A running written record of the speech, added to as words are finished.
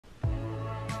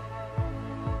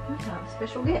have a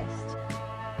special guest.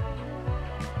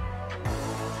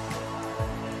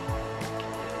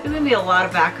 There's gonna be a lot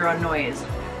of background noise.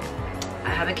 I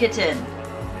have a kitten.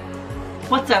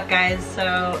 What's up, guys?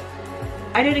 So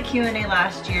I did a Q&A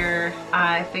last year.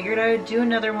 I figured I would do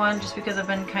another one just because I've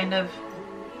been kind of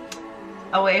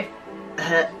away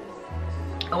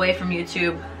from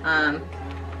YouTube.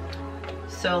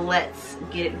 So let's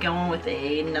get it going with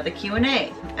another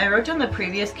Q&A. I wrote down the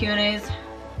previous Q&As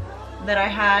that I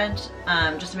had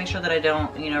just to make sure that I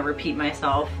don't, repeat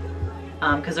myself.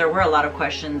 Because there were a lot of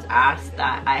questions asked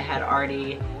that I had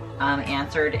already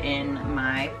answered in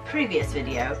my previous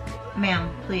video.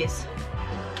 Ma'am, please.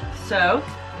 So,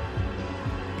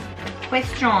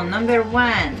 question number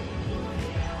 1.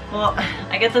 Well,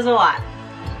 I get this a lot.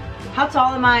 How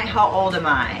tall am I? How old am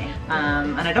I?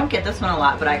 And I don't get this one a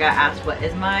lot, but I got asked, what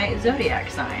is my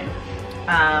zodiac sign?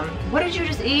 What did you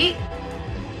just eat?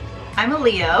 I'm a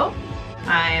Leo.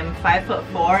 I'm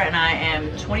 5'4" and I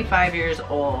am 25 years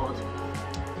old.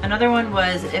 Another one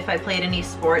was if I played any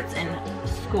sports in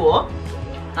school.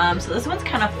 So this one's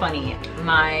kind of funny.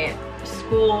 My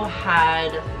school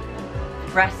had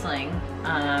wrestling,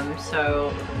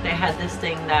 so they had this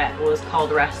thing that was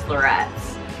called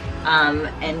wrestlerettes.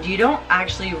 And you don't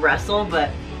actually wrestle,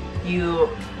 but you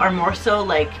are more so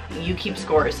like you keep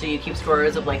scores. So you keep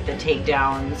scores of like the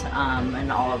takedowns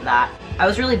and all of that. I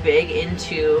was really big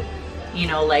into,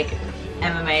 like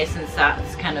MMA, since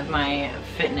that's kind of my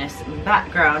fitness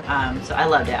background. So I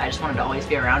loved it. I just wanted to always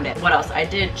be around it. What else? I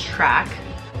did track.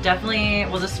 Definitely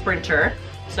was a sprinter.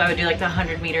 So I would do like the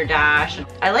 100-meter dash.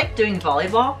 I liked doing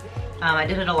volleyball. I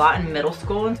did it a lot in middle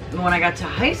school. When I got to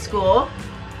high school,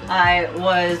 I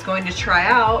was going to try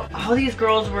out. All these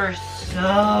girls were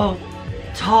so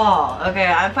tall. Okay,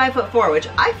 I'm 5'4", which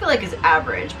I feel like is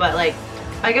average, but like,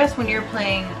 I guess when you're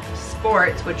playing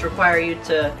sports, which require you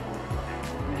to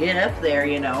get up there,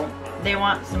 they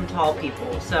want some tall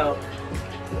people. So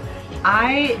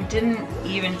I didn't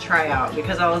even try out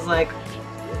because I was like,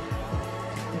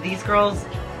 these girls,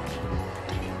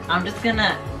 I'm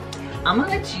gonna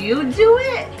let you do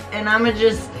it, and I'm gonna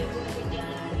just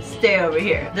stay over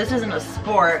here. This isn't a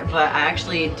sport, but I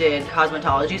actually did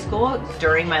cosmetology school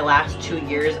during my last 2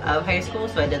 years of high school,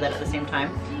 so I did that at the same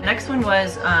time. The next one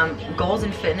was goals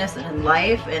in fitness and in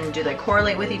life, and do they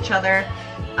correlate with each other?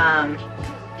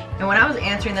 And when I was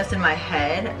answering this in my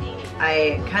head,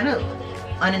 I kind of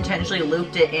unintentionally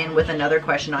looped it in with another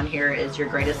question on here: is your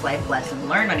greatest life lesson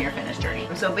learned on your fitness journey?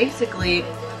 So basically,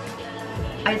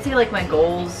 I'd say like my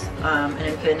goals and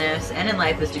in fitness and in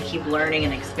life is to keep learning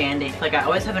and expanding. Like I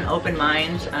always have an open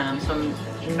mind, so I'm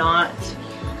not,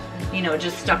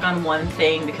 just stuck on one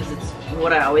thing because it's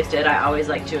what I always did. I always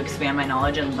like to expand my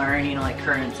knowledge and learn, like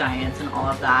current science and all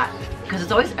of that. Because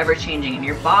it's always ever changing and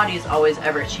your body's always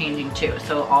ever changing too.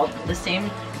 So all the same,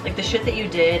 like the shit that you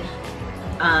did,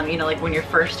 like when you're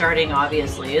first starting,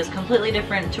 obviously is completely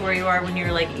different to where you are when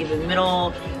you're like either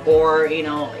middle or,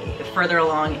 further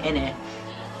along in it.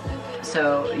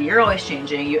 So you're always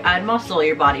changing. You add muscle,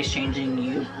 your body's changing.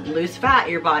 You lose fat,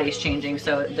 your body's changing.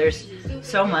 So there's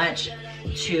so much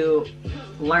to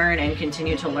learn and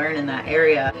continue to learn in that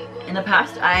area. In the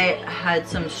past, I had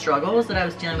some struggles that I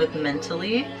was dealing with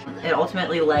mentally. It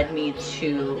ultimately led me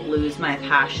to lose my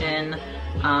passion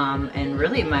and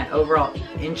really my overall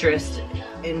interest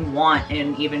and want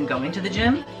in even going to the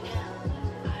gym.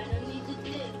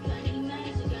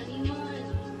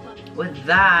 With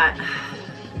that,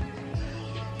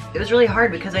 it was really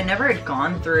hard because I never had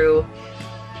gone through,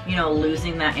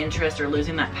 losing that interest or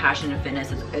losing that passion in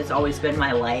fitness. It's always been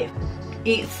my life.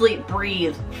 Eat, sleep,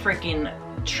 breathe, freaking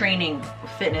training,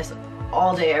 fitness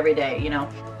all day, every day,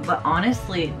 But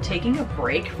honestly, taking a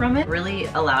break from it really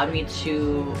allowed me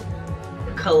to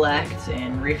collect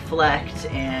and reflect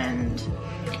and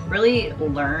really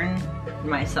learn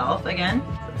myself again.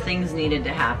 Things needed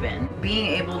to happen. Being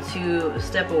able to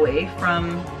step away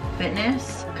from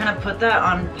fitness kind of put that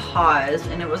on pause,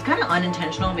 and it was kind of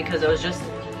unintentional because I was just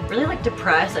really like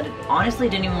depressed. I honestly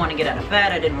didn't even want to get out of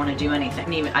bed. I didn't want to do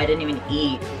anything. I didn't even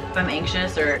eat. If I'm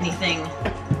anxious or anything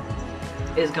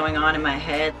is going on in my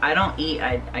head, I don't eat.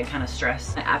 I kind of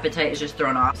stress. My appetite is just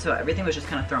thrown off. So everything was just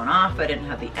kind of thrown off. I didn't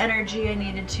have the energy I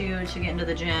needed to get into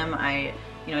the gym. I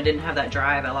didn't have that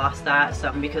drive. I lost that.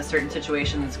 So because certain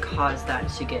situations caused that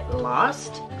to get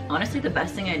lost. Honestly, the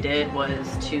best thing I did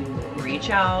was to reach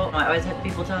out. I always had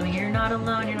people tell me, you're not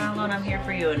alone, I'm here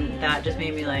for you. And that just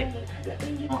made me like,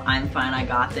 well, I'm fine, I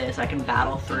got this, I can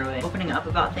battle through it. Opening up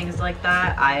about things like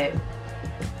that,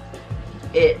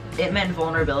 it meant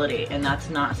vulnerability, and that's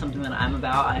not something that I'm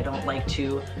about. I don't like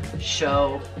to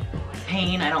show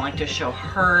pain, I don't like to show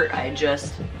hurt.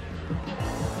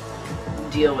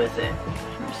 deal with it.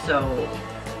 So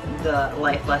the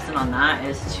life lesson on that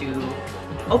is to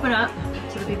open up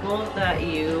to the people that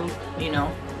you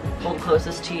know, hold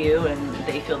closest to you and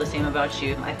they feel the same about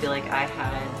you. I feel like I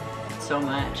had so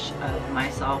much of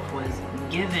myself was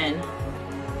given,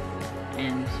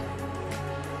 and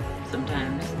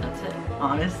sometimes that's it.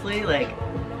 Honestly, like,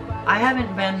 I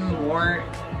haven't been more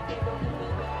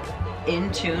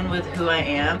in tune with who I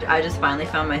am. I just finally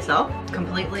found myself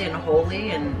completely and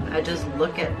wholly, and I just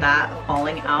look at that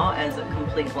falling out as a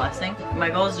complete blessing.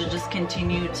 My goal is to just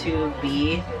continue to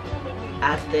be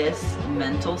at this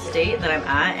mental state that I'm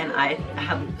at, and I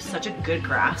have such a good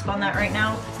grasp on that right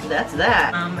now. So that's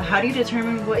that. How do you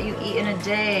determine what you eat in a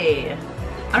day?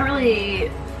 I don't really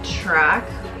track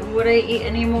what I eat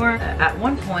anymore. At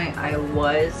one point I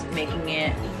was making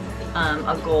it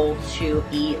a goal to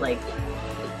eat like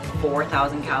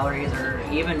 4,000 calories or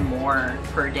even more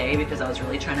per day because I was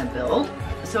really trying to build.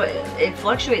 So it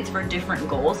fluctuates for different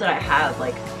goals that I have.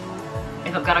 Like,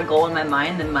 if I've got a goal in my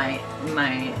mind, then my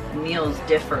meals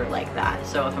differ like that.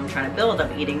 So if I'm trying to build,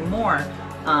 I'm eating more.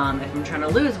 If I'm trying to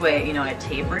lose weight, you know, I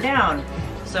taper down.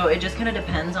 So it just kind of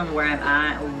depends on where I'm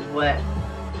at,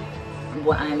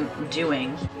 what I'm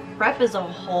doing. Prep is a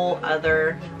whole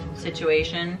other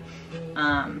situation.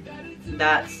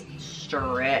 That's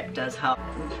strict as hell.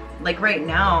 Like right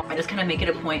now, I just kind of make it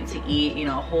a point to eat, you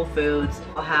know, whole foods.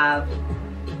 I'll have,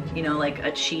 you know, like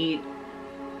a cheat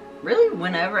really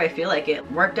whenever I feel like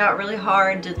it. Worked out really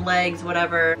hard, did legs,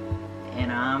 whatever,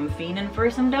 and I'm fiending for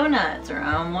some donuts or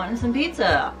I'm wanting some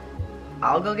pizza.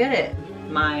 I'll go get it.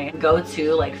 My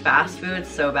go-to like fast food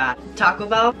so bad. Taco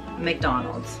Bell,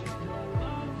 McDonald's.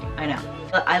 I know.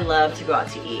 I love to go out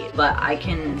to eat, but I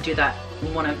can do that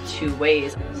one of two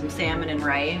ways. Some salmon and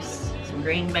rice, some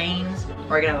green beans,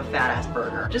 or I can have a fat ass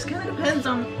burger. Just kind of depends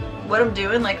on what I'm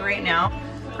doing. Like right now,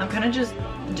 I'm kind of just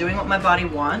doing what my body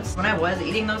wants. When I was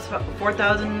eating those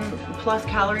 4,000 plus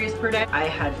calories per day, I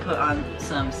had put on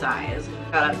some size.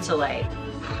 Got up to like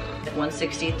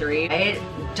 163. I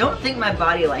don't think my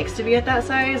body likes to be at that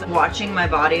size. Watching my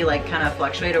body like kind of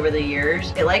fluctuate over the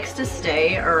years, it likes to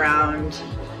stay around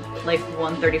like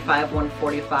 135,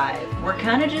 145. We're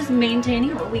kind of just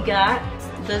maintaining what we got.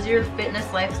 Does your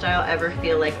fitness lifestyle ever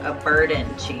feel like a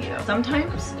burden to you?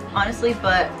 Sometimes, honestly,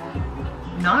 but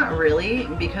not really,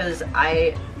 because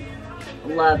I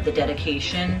love the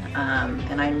dedication,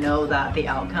 and I know that the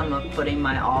outcome of putting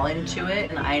my all into it,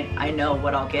 and I know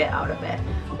what I'll get out of it.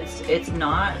 It's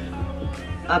not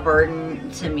a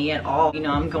burden to me at all. You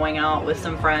know, I'm going out with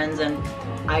some friends and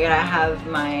I gotta have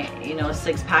my, you know,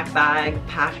 6-pack bag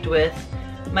packed with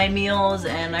my meals,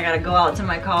 and I gotta go out to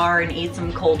my car and eat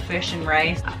some cold fish and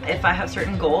rice. If I have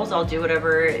certain goals, I'll do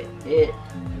whatever it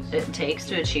takes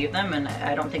to achieve them, and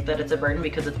I don't think that it's a burden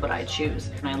because it's what I choose.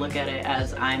 And I look at it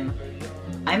as I'm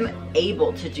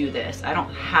able to do this. I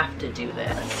don't have to do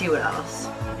this. Let's see what else.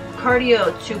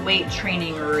 Cardio to weight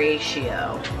training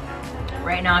ratio.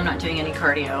 Right now I'm not doing any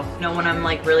cardio. You know, when I'm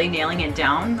like really nailing it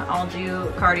down, I'll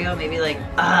do cardio, maybe like,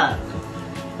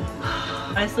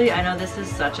 Honestly, I know this is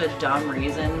such a dumb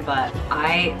reason, but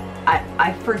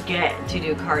I forget to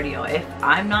do cardio. If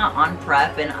I'm not on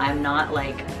prep and I'm not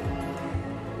like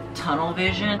tunnel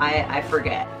vision, I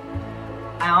forget.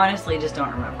 I honestly just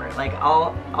don't remember. Like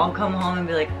I'll come home and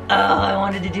be like, oh, I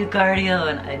wanted to do cardio,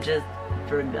 and I just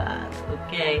forgot.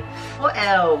 Okay. What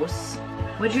else?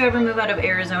 Would you ever move out of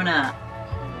Arizona?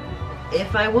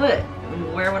 If I would,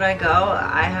 where would I go?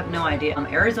 I have no idea.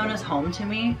 Arizona's home to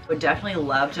me. Would definitely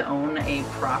love to own a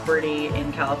property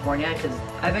in California, because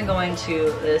I've been going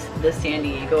to this San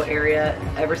Diego area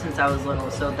ever since I was little,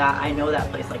 so that I know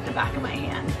that place like the back of my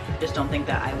hand. Just don't think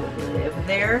that I would live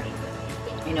there,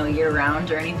 you know, year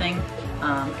round or anything.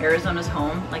 Arizona's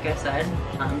home, like I said.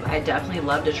 I definitely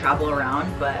love to travel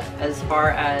around, but as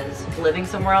far as living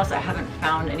somewhere else, I haven't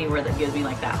found anywhere that gives me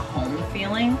like that home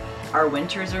feeling. Our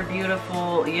winters are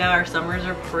beautiful. Yeah, our summers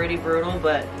are pretty brutal,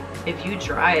 but if you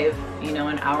drive, you know,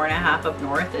 an hour and a half up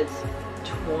north, it's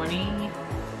 20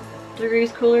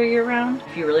 degrees cooler year round.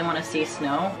 If you really want to see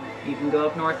snow, you can go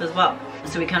up north as well.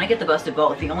 So we kind of get the best of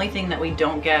both. The only thing that we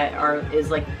don't get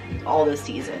is like all the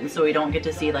seasons. So we don't get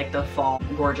to see like the fall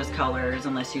gorgeous colors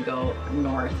unless you go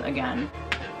north again.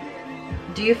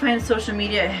 Do you find social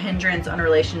media a hindrance on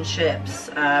relationships,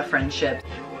 friendships?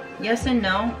 Yes and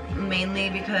no,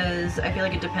 mainly because I feel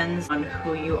like it depends on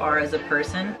who you are as a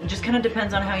person. It just kind of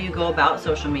depends on how you go about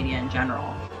social media in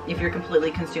general. If you're completely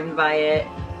consumed by it,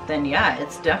 then yeah,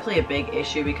 it's definitely a big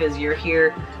issue, because you're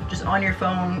here just on your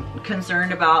phone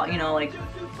concerned about, you know, like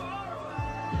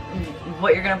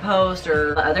what you're gonna post,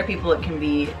 or other people it can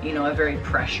be, you know, a very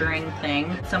pressuring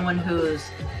thing. Someone who's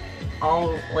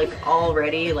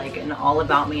already like an all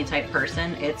about me type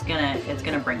person, it's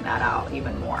gonna bring that out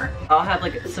even more. I'll have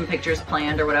like some pictures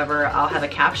planned or whatever. I'll have a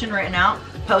caption written out,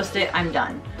 post it, I'm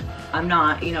done. I'm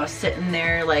not, you know, sitting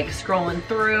there like scrolling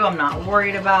through. I'm not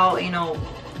worried about, you know,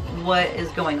 what is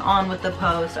going on with the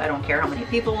post. I don't care how many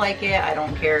people like it. I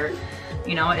don't care,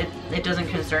 you know, it doesn't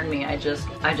concern me. I just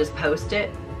post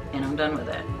it and I'm done with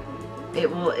it.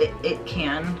 It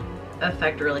can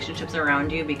affect relationships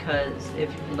around you, because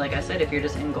if, like I said, if you're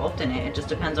just engulfed in it, it just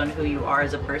depends on who you are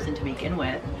as a person to begin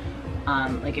with.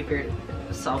 Like if you're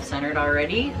self-centered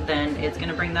already, then it's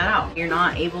gonna bring that out. You're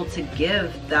not able to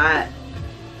give that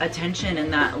attention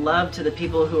and that love to the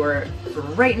people who are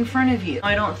right in front of you.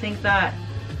 I don't think that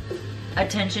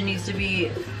attention needs to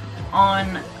be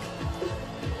online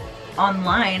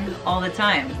all the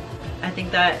time. I think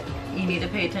that you need to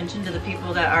pay attention to the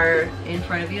people that are in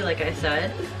front of you, like I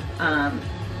said.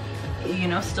 You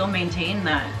know, still maintain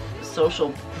that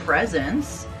social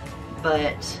presence,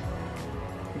 but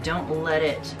don't let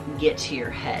it get to your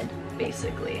head,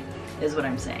 basically, is what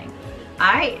I'm saying.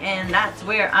 And that's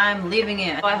where I'm leaving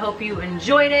it. I hope you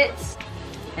enjoyed it,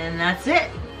 and that's it.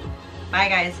 Bye,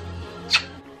 guys.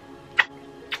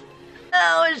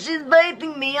 Oh, she's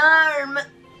biting my arm.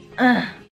 Ugh.